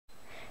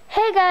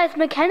guys,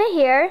 McKenna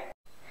here.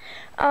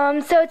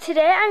 So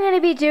today I'm going to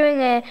be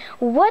doing a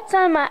what's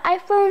on my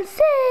iPhone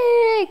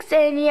 6,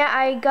 and yeah,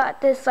 I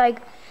got this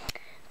like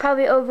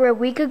probably over a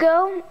week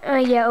ago.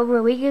 Over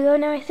a week ago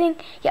now, I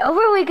think. Yeah,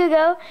 over a week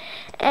ago,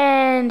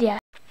 and yeah,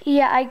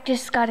 I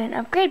just got an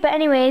upgrade. But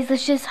anyways,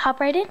 let's just hop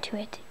right into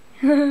it.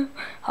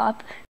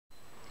 Hop.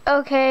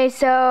 Okay,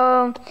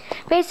 so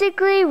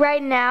basically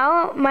right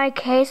now my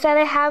case that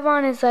I have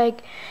on is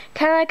like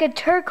kind of like a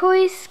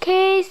turquoise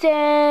case,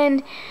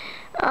 and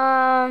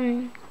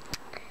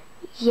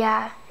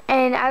yeah,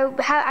 and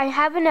I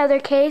have another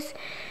case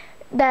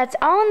that's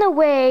on the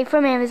way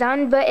from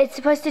Amazon, but it's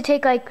supposed to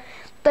take like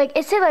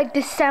it said like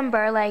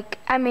December, like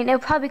I mean it'll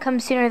probably come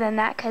sooner than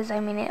that, because I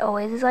mean it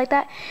always is like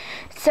that.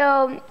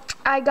 So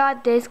I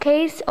got this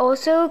case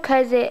also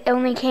because it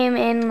only came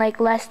in like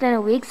less than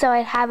a week, so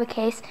I'd have a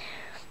case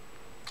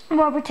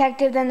more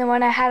protective than the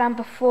one I had on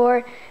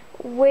before,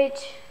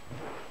 which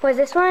was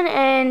this one,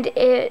 and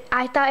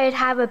I thought it'd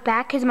have a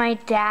back because my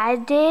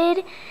dad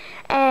did,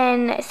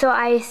 and so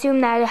I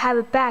assumed that it'd have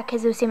a back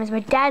because it was the same as my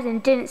dad's, and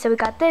it didn't, so we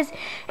got this.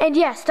 And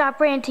yeah, stop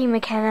ranting,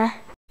 McKenna.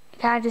 It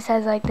kind of just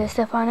has like this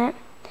stuff on it.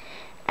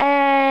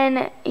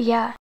 And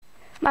yeah,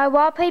 my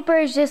wallpaper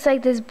is just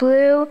like this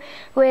blue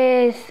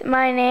with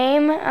my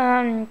name,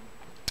 and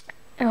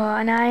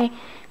I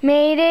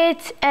made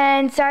it,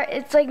 and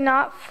it's like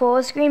not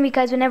full screen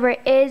because whenever it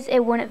is,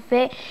 it wouldn't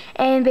fit.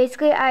 And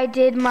basically I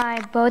did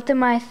both of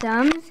my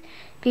thumbs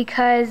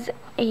because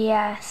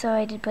yeah, so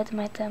I did both of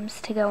my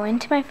thumbs to go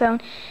into my phone,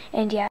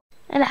 and yeah.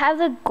 And I have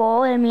the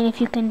gold, I mean,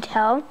 if you can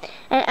tell.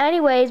 And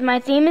anyways, my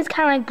theme is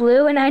kind of like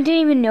blue, and I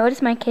didn't even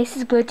notice my case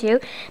is blue too,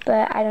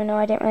 but I don't know,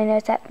 I didn't really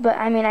notice that. But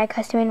I mean, I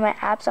custom made my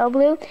apps all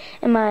blue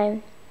and my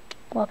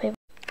wallpaper.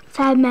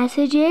 So I have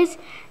messages,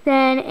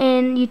 then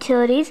in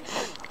utilities,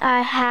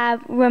 I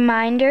have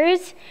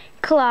reminders,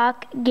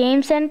 clock,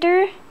 game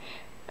center,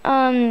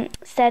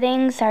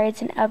 settings, sorry,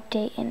 it's an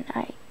update and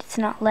it's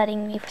not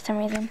letting me for some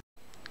reason.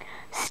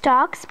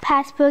 Stocks,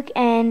 passbook,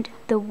 and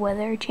the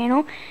weather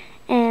channel,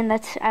 and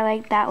I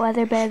like that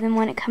weather better than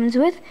one it comes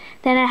with.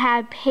 Then I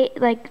have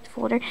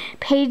folder,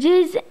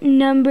 pages,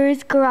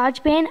 numbers,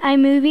 GarageBand,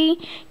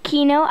 iMovie,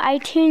 Keynote,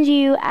 iTunes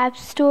U,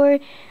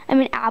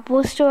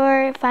 Apple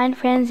Store, Find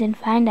Friends, and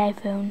Find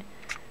iPhone.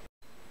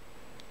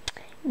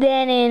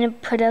 Then in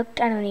product,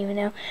 I don't even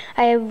know.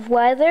 I have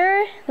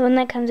weather, the one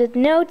that comes with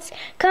notes,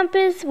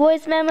 compass,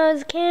 voice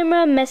memos,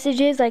 camera,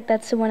 messages, like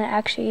that's the one I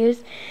actually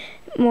use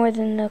more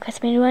than the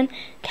custom-made one.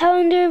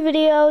 Calendar,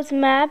 videos,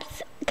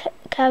 maps,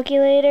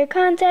 calculator,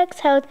 contacts,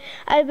 health,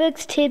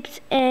 iBooks,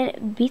 tips,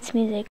 and Beats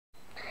music.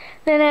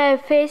 Then I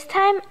have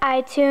FaceTime,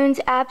 iTunes,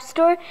 App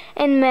Store,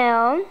 and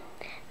Mail.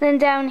 Then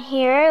down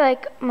here,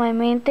 like my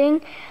main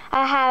thing,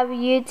 I have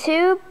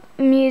YouTube,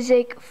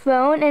 music,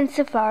 phone, and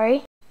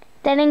Safari.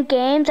 Then in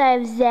games, I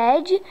have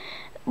Zedge,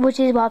 which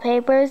is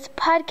wallpapers,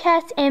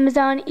 podcasts,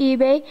 Amazon,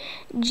 eBay,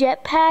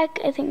 Jetpack,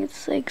 I think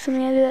it's like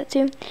something I do that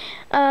too,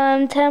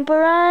 Temple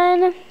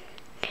Run,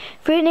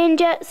 Fruit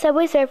Ninja,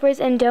 Subway Surfers,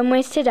 and Dumb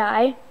Ways to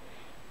Die.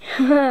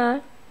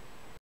 Then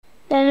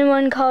in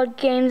one called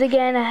Games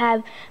again, I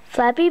have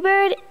Flappy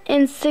Bird,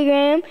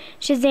 Instagram,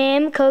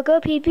 Shazam,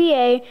 Coco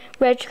PPA,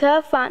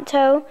 Retrica,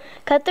 Fonto,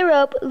 Cut the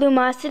Rope,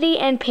 Lumosity,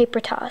 and Paper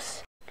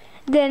Toss.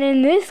 Then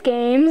in this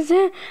games,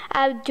 I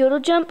have Doodle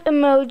Jump,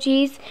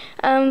 emojis,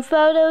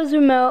 photos,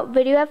 remote,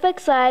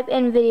 VideoFX Live,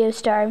 and Video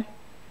Star.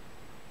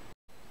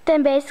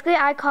 Then basically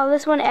I call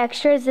this one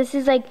extras. This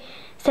is like,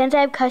 since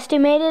I have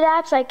custom made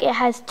apps, like it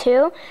has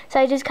two, so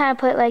I just kind of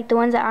put like the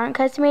ones that aren't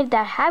custom made that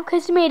I have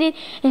custom made in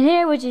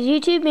here, which is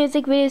YouTube,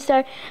 Music, Video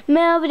Star,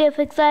 Mail,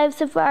 VideoFX Live,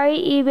 Safari,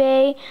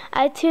 eBay,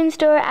 iTunes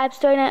Store, App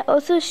Store, and I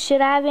also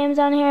should have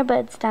Amazon here, but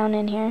it's down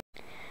in here.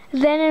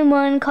 Then in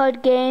one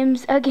called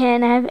Games,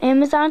 again, I have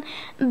Amazon,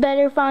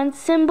 Better Fonts,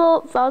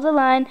 Symbol, Follow the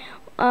Line,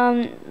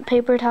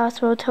 Paper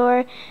Toss, World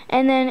Tour,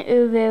 and then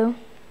Uvu.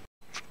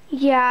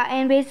 Yeah,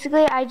 and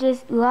basically I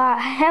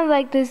have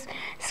like this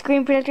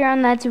screen protector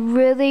on that's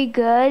really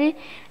good.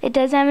 It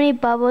doesn't have any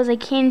bubbles. I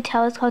can't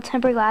tell. It's called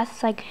tempered glass.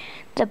 It's like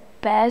the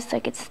best.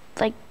 Like it's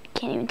like,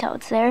 can't even tell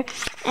it's there.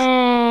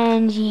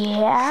 And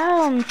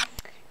yeah,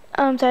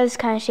 so it's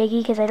kind of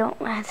shaky because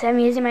I'm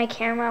using my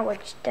camera,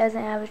 which doesn't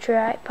have a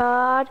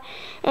tripod.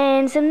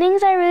 And some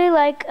things I really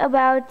like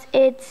about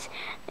it,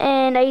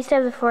 and I used to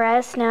have the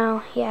 4S,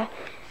 now, yeah.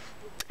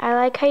 I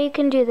like how you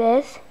can do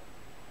this,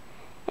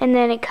 and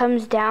then it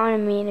comes down, I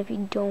mean, if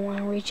you don't want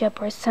to reach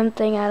up or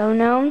something, I don't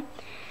know,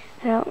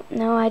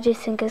 I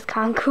just think it's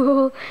kind of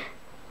cool.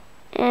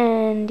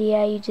 And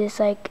yeah, you just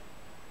like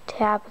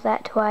tap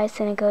that twice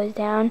and it goes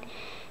down.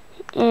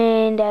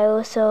 And it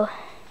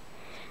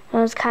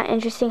was kind of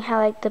interesting how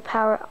like the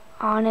power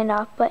on and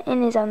off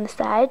button is on the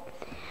side.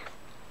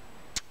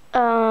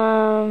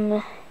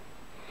 I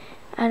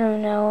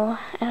don't know.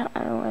 I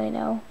don't really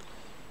know.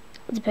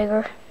 It's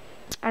bigger.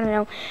 I don't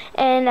know.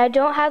 And I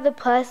don't have the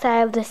plus. I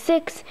have the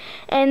 6.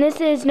 And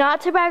this is not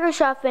to brag or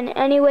shop in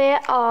any way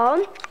at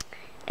all.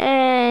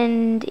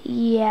 And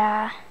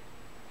yeah.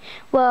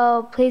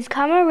 Well, please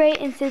comment, rate,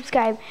 and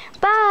subscribe.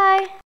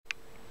 Bye.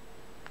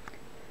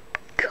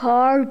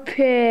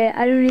 carpet.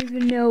 I don't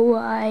even know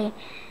why.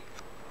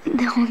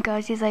 Oh my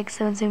gosh, he's like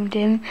so zoomed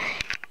in.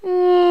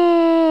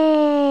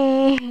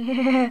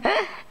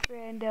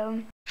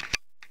 Random.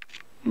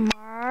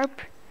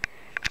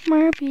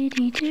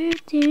 Marpity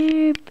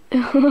doop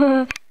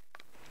doop.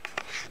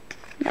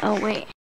 Oh wait.